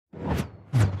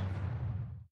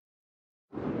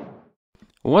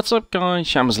What's up guys,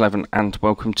 Shammers11 and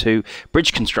welcome to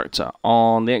Bridge Constructor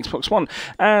on the Xbox One.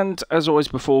 And as always,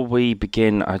 before we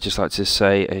begin, I'd just like to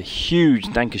say a huge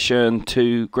Dankeschön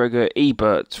to Gregor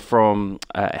Ebert from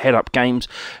Headup Games,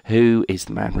 who is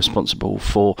the man responsible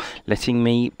for letting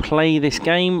me play this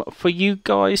game for you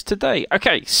guys today.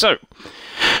 Okay, so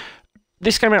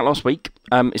this came out last week.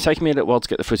 It's taken me a little while to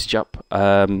get the footage up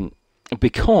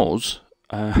because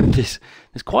there's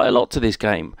quite a lot to this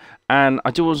game, and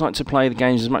I do always like to play the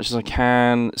games as much as I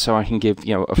can, so I can give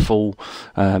a full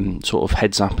sort of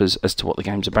heads up as to what the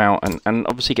game's about, and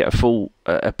obviously get a full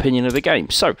opinion of the game.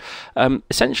 So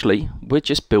essentially, we're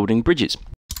just building bridges.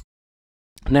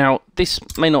 Now, this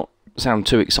may not sound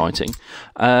too exciting,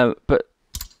 but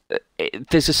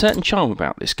there's a certain charm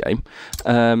about this game,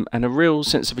 and a real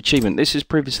sense of achievement. This has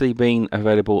previously been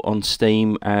available on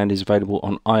Steam and is available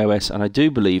on iOS and I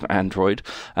do believe Android.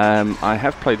 I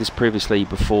have played this previously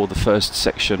before the first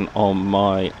section on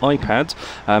my iPad.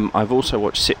 I've also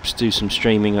watched Sips do some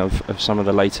streaming of some of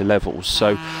the later levels,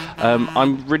 so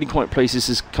I'm really quite pleased this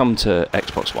has come to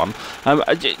Xbox One.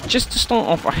 Just to start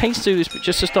off, I hate to do this, but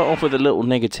just to start off with a little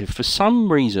negative. For some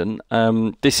reason,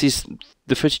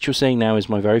 the footage you're seeing now is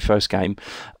my very first game,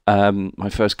 my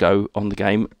first go on the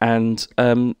game, and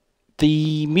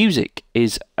the music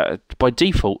is by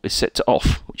default is set to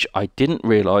off, which I didn't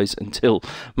realise until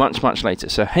much later,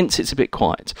 so hence it's a bit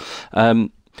quiet.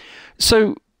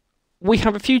 So we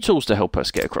have a few tools to help us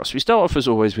get across. We start off as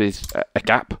always with a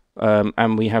gap,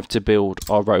 and we have to build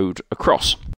our road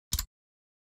across.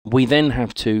 We then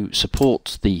have to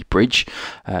support the bridge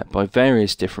by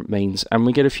various different means, and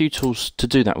we get a few tools to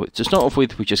do that with. To start off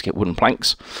with, we just get wooden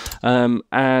planks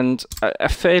and a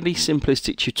fairly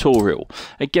simplistic tutorial.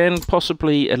 Again,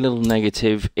 possibly a little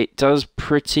negative. It does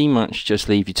pretty much just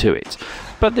leave you to it,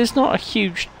 but there's not a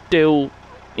huge deal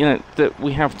that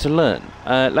we have to learn.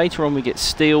 Later on we get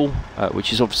steel,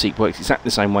 which is obviously works exactly the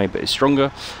same way but is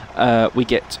stronger. We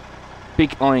get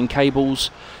big iron cables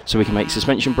so we can make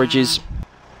suspension bridges.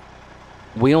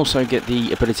 We also get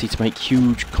the ability to make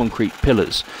huge concrete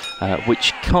pillars,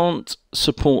 which can't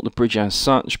support the bridge as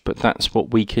such, but that's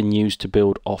what we can use to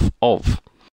build off of.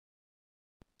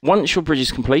 Once your bridge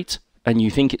is complete and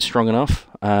you think it's strong enough,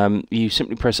 you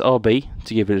simply press RB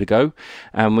to give it a go,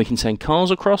 and we can send cars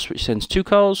across, which sends 2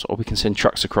 cars, or we can send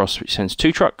trucks across, which sends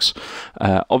 2 trucks.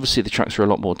 Obviously the trucks are a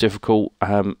lot more difficult,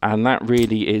 and that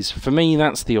really is, for me,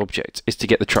 that's the object, is to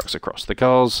get the trucks across. The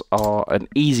cars are an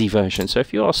easy version, so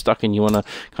if you are stuck and you want to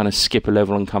kind of skip a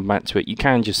level and come back to it, you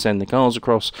can just send the cars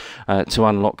across to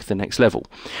unlock the next level.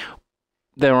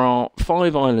 There are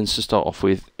 5 islands to start off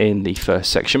with in the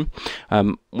first section.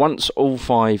 Once all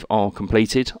 5 are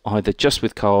completed, either just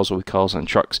with cars or with cars and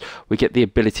trucks, we get the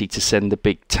ability to send the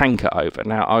big tanker over.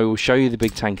 Now, I will show you the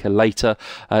big tanker later.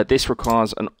 This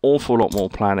requires an awful lot more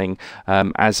planning,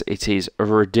 as it is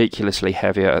ridiculously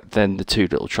heavier than the 2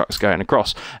 little trucks going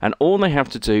across. And all they have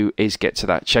to do is get to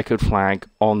that checkered flag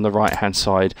on the right-hand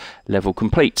side, level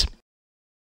complete.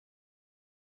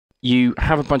 You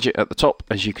have a budget at the top,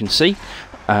 as you can see.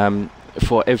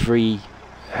 For every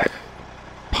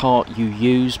part you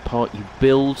use, part you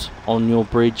build on your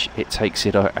bridge, it takes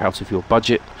it out of your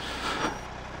budget.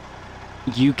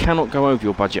 You cannot go over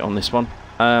your budget on this one.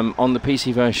 On the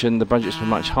PC version, the budgets were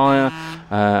much higher.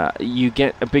 You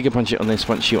get a bigger budget on this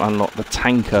once you unlock the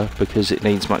tanker, because it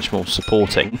needs much more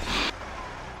supporting.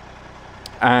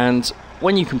 And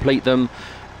when you complete them,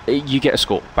 you get a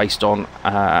score based on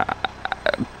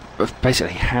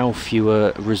basically how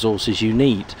fewer resources you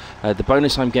need. The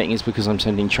bonus I'm getting is because I'm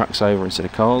sending trucks over instead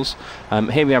of cars.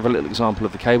 Here we have a little example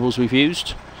of the cables we've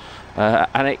used,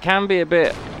 and it can be a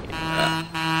bit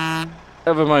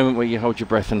of a moment where you hold your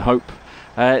breath and hope.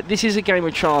 This is a game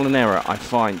of trial and error, I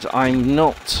find. I'm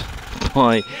not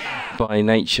by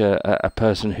nature a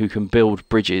person who can build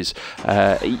bridges.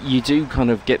 You do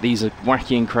kind of get these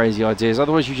wacky and crazy ideas,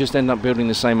 otherwise you just end up building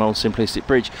the same old simplistic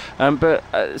bridge. But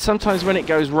sometimes when it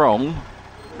goes wrong,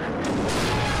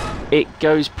 it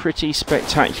goes pretty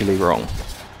spectacularly wrong.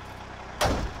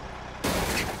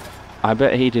 I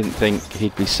bet he didn't think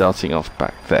he'd be starting off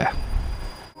back there.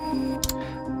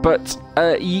 But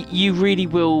you really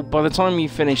will, by the time you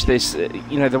finish this,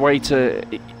 the way to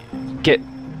get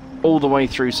all the way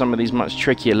through some of these much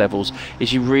trickier levels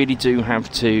is you really do have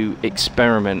to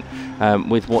experiment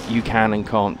with what you can and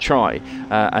can't try.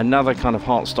 Another kind of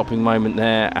heart-stopping moment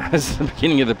there as the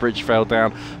beginning of the bridge fell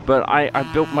down, but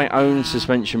I built my own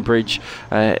suspension bridge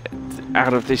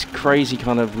out of this crazy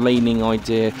kind of leaning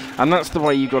idea, and that's the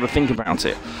way you've got to think about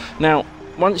it. Now,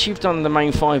 once you've done the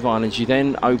main 5 islands, you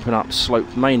then open up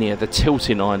Slope Mania, the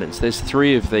tilting islands. There's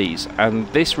 3 of these, and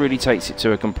this really takes it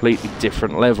to a completely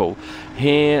different level.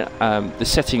 Here, the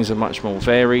settings are much more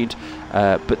varied,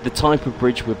 but the type of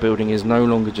bridge we're building is no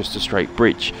longer just a straight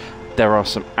bridge. There are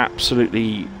some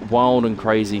absolutely wild and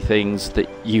crazy things that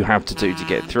you have to do to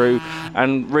get through,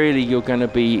 and really you're going to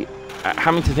be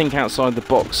having to think outside the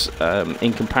box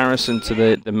in comparison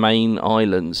to the main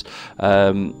islands.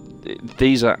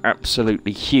 These are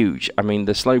absolutely huge. I mean,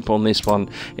 the slope on this one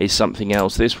is something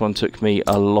else. This one took me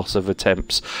a lot of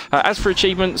attempts. As for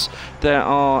achievements, there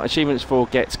are achievements for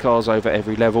get cars over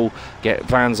every level, get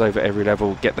vans over every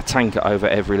level, get the tanker over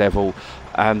every level,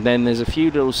 and then there's a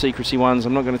few little secrecy ones.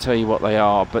 I'm not going to tell you what they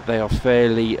are, but they are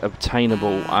fairly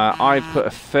obtainable. I've put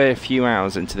a fair few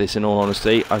hours into this, in all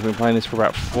honesty. I've been playing this for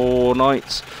about 4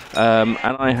 nights, and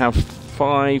I have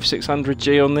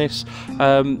 500-600 on this,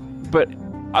 but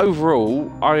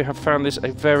overall, I have found this a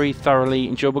very thoroughly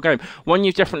enjoyable game. One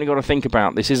you've definitely got to think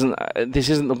about. This isn't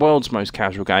the world's most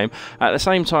casual game. At the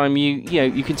same time,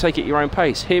 you can take it at your own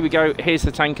pace. Here we go. Here's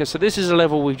the tanker. So this is a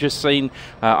level we've just seen.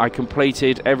 I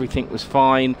completed. Everything was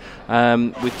fine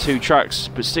with 2 trucks,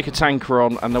 but stick a tanker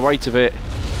on, and the weight of it,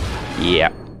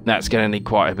 yeah, that's going to need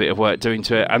quite a bit of work doing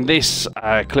to it. And this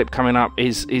clip coming up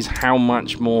is how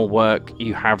much more work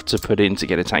you have to put in to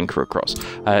get a tanker across.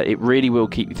 It really will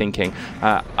keep you thinking.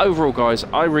 Overall, guys,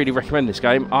 I really recommend this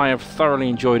game. I have thoroughly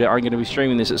enjoyed it. I'm going to be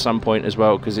streaming this at some point as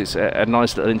well, because it's a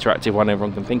nice little interactive one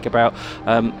everyone can think about.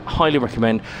 Highly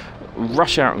recommend.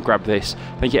 Rush out and grab this.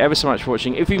 Thank you ever so much for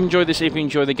watching. If you enjoyed this, if you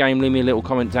enjoy the game, leave me a little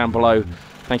comment down below.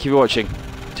 Thank you for watching.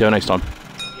 Till next time.